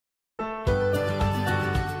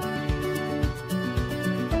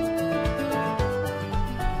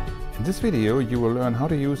In this video you will learn how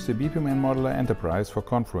to use the BPMN-Modeler Enterprise for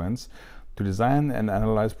Confluence to design and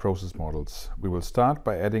analyze process models. We will start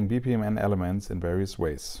by adding BPMN elements in various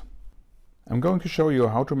ways. I'm going to show you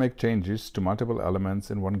how to make changes to multiple elements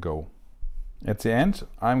in one go. At the end,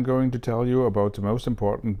 I'm going to tell you about the most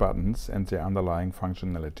important buttons and their underlying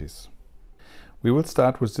functionalities. We will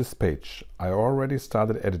start with this page. I already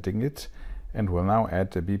started editing it and will now add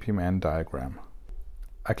the BPMN diagram.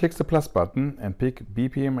 I click the plus button and pick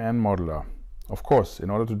BPMN-Modeler. Of course,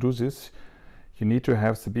 in order to do this, you need to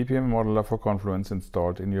have the BPMN-Modeler for Confluence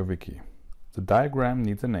installed in your wiki. The diagram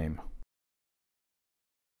needs a name.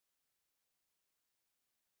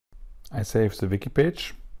 I save the wiki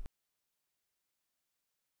page.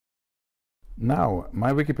 Now,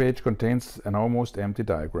 my wiki page contains an almost empty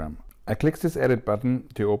diagram. I click this edit button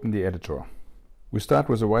to open the editor. We start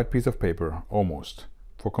with a white piece of paper, almost.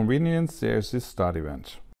 For convenience, there is this start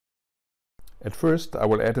event. At first, I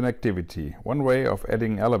will add an activity. One way of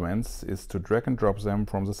adding elements is to drag and drop them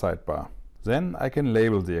from the sidebar. Then I can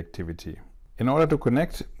label the activity. In order to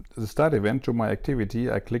connect the start event to my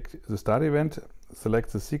activity, I click the start event,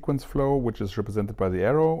 select the sequence flow, which is represented by the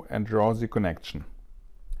arrow, and draw the connection.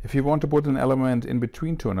 If you want to put an element in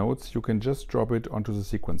between two nodes, you can just drop it onto the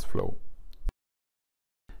sequence flow.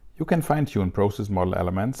 You can fine-tune process model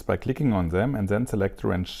elements by clicking on them and then select the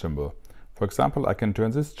wrench symbol. For example, I can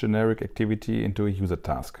turn this generic activity into a user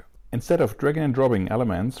task. Instead of dragging and dropping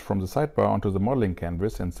elements from the sidebar onto the modeling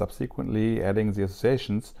canvas and subsequently adding the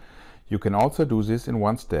associations, you can also do this in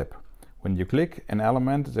one step. When you click an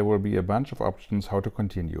element, there will be a bunch of options how to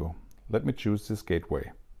continue. Let me choose this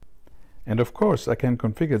gateway. And of course, I can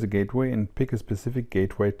configure the gateway and pick a specific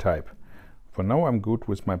gateway type. For now, I'm good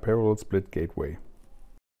with my parallel split gateway.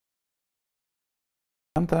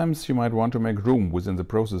 Sometimes you might want to make room within the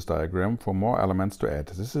process diagram for more elements to add.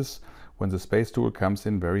 This is when the space tool comes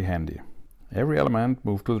in very handy. Every element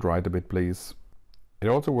move to the right a bit, please. It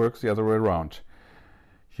also works the other way around.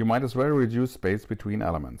 You might as well reduce space between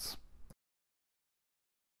elements.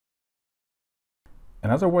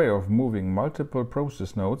 Another way of moving multiple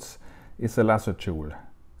process nodes is the lasso tool.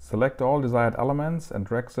 Select all desired elements and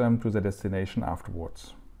drag them to their destination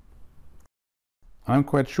afterwards. I'm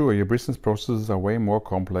quite sure your business processes are way more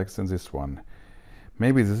complex than this one.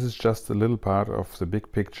 Maybe this is just a little part of the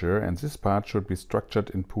big picture, and this part should be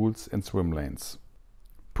structured in pools and swim lanes.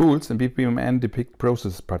 Pools in BPMN depict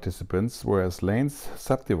process participants, whereas lanes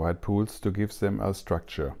subdivide pools to give them a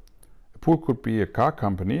structure. A pool could be a car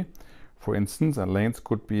company, for instance, and lanes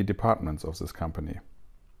could be departments of this company.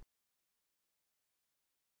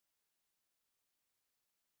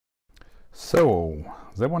 So,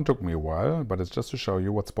 that one took me a while, but it's just to show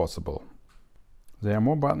you what's possible. There are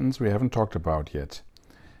more buttons we haven't talked about yet.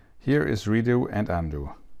 Here is redo and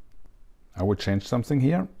undo. I will change something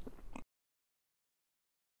here.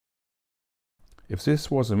 If this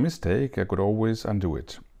was a mistake, I could always undo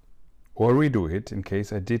it. Or redo it in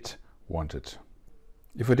case I did want it.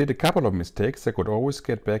 If I did a couple of mistakes, I could always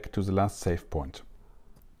get back to the last save point.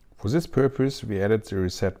 For this purpose, we added the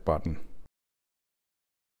reset button.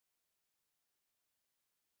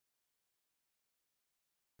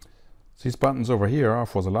 These buttons over here are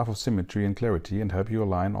for the love of symmetry and clarity and help you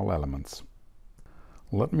align all elements.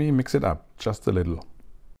 Let me mix it up just a little.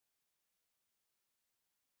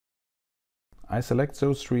 I select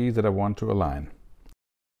those three that I want to align.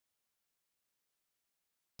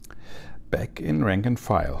 Back in rank and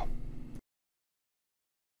file.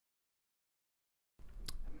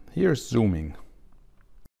 Here's zooming.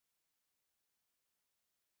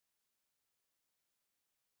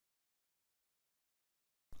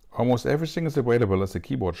 Almost everything is available as a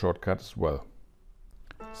keyboard shortcut as well.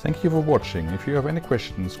 Thank you for watching. If you have any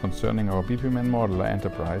questions concerning our BPMN-Modeler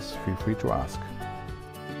Enterprise, feel free to ask.